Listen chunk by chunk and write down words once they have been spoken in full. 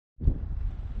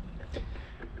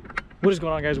What is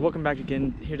going on, guys? Welcome back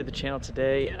again here to the channel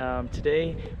today.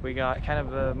 Today we got kind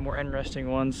of a more interesting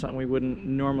one, something we wouldn't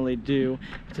normally do.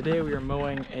 Today we are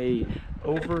mowing a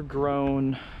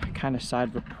overgrown kind of side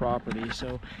of a property.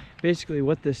 So basically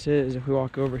what this is, if we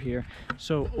walk over here,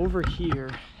 so over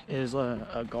here is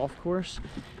a golf course,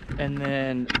 and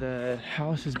then the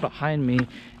house is behind me,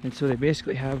 and so they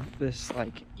basically have this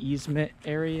like easement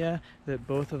area that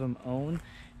both of them own,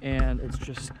 and it's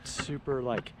just super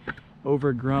like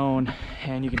overgrown,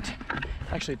 and you can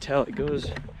actually tell it goes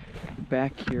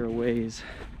back here a ways.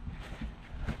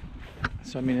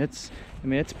 So I mean it's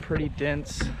pretty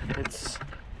dense, it's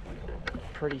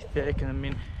pretty thick, and I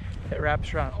mean it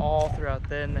wraps around all throughout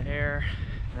then the air,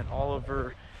 and then all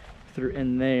over through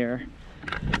in there.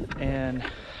 And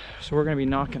so we're gonna be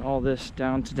knocking all this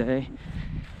down today.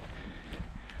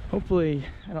 Hopefully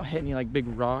I don't hit any like big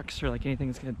rocks or like anything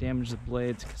that's gonna damage the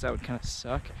blades, because that would kind of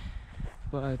suck.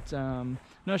 But no,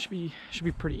 it should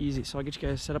be pretty easy. So I'll get you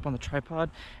guys set up on the tripod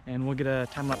and we'll get a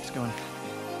time lapse going.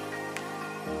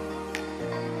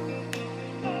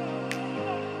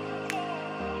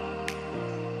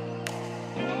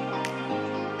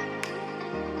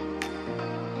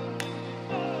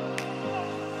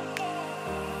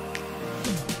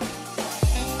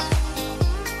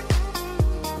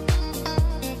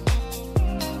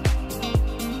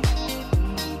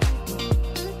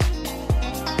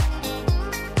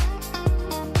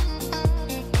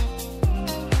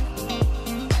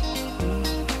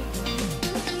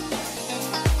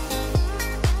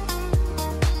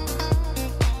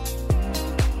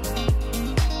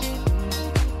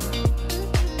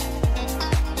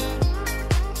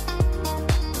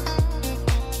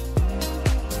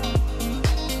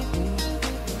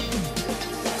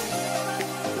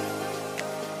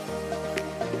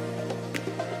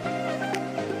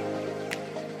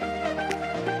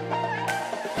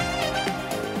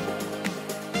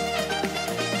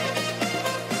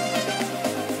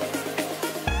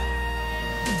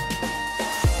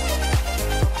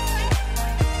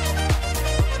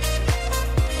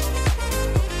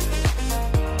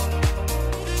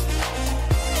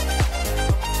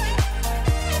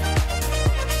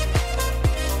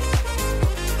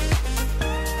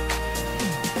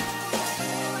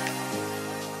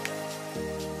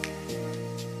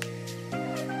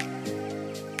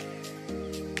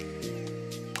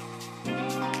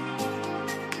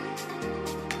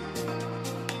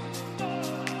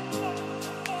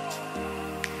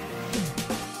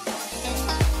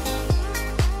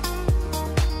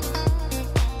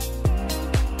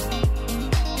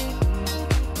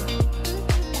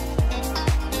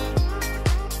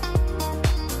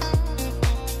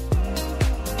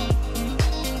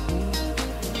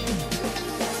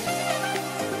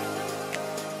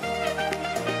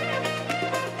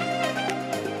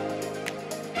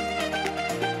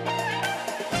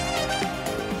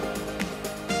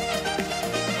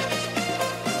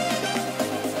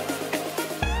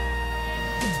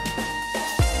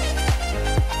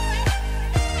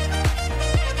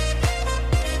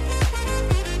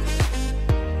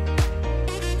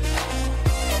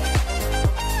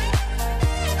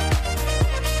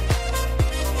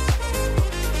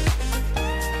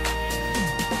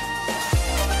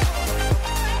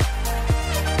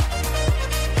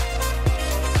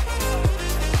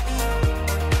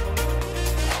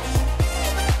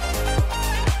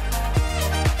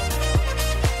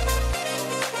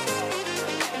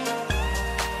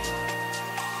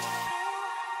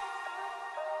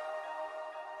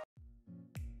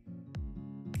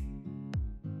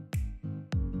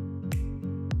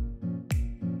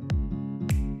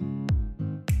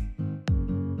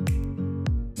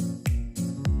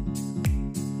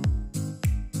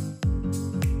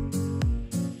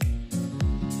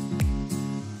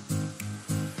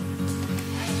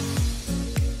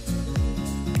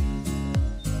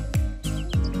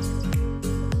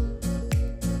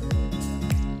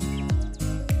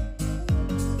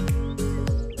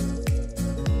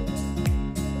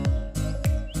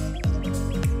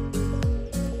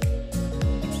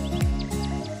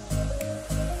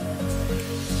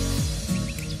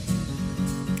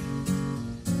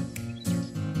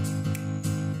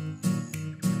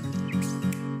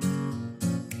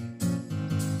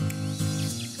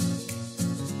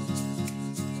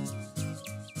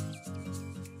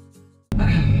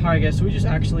 Alright guys, so we just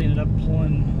actually ended up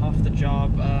pulling off the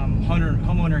job.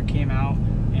 Homeowner came out,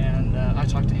 and I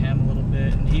talked to him a little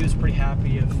bit, and he was pretty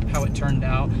happy of how it turned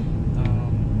out.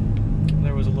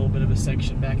 There was a little bit of a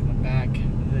section back in the back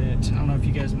that, I don't know if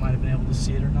you guys might have been able to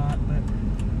see it or not, but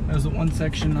that was the one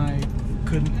section I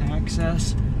couldn't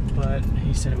access, but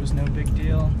he said it was no big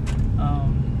deal.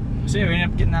 So yeah, we ended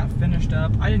up getting that finished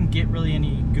up. I didn't get really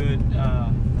any good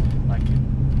like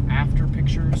after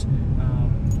pictures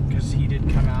because he did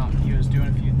come out and he was doing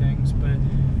a few things, but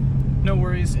no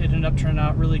worries. It ended up turning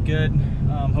out really good.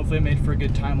 Hopefully it made for a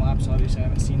good time lapse. Obviously I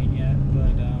haven't seen it yet,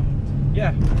 but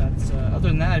yeah, that's other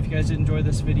than that, if you guys did enjoy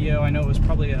this video, I know it was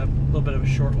probably a little bit of a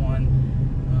short one.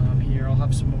 Here I'll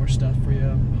have some more stuff for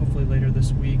you hopefully later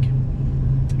this week.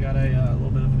 Got a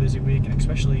little bit of a busy week, and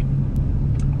especially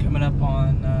coming up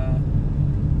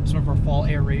on some of our fall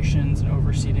aerations and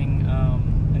overseeding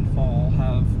in fall.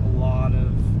 Have a lot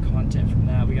of content from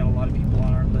that. We got a lot of people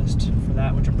on our list for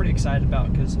that, which I'm pretty excited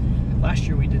about, because last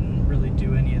year we didn't really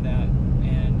do any of that,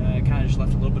 and it kind of just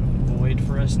left a little bit of a void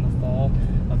for us in the fall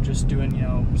of just doing, you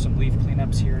know, some leaf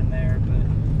cleanups here and there. But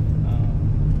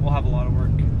we'll have a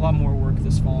lot more work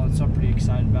this fall, and so I'm pretty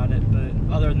excited about it. But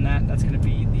other than that, that's going to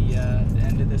be the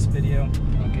end of this video.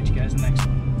 I'll catch you guys in the next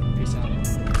one. Peace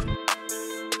out.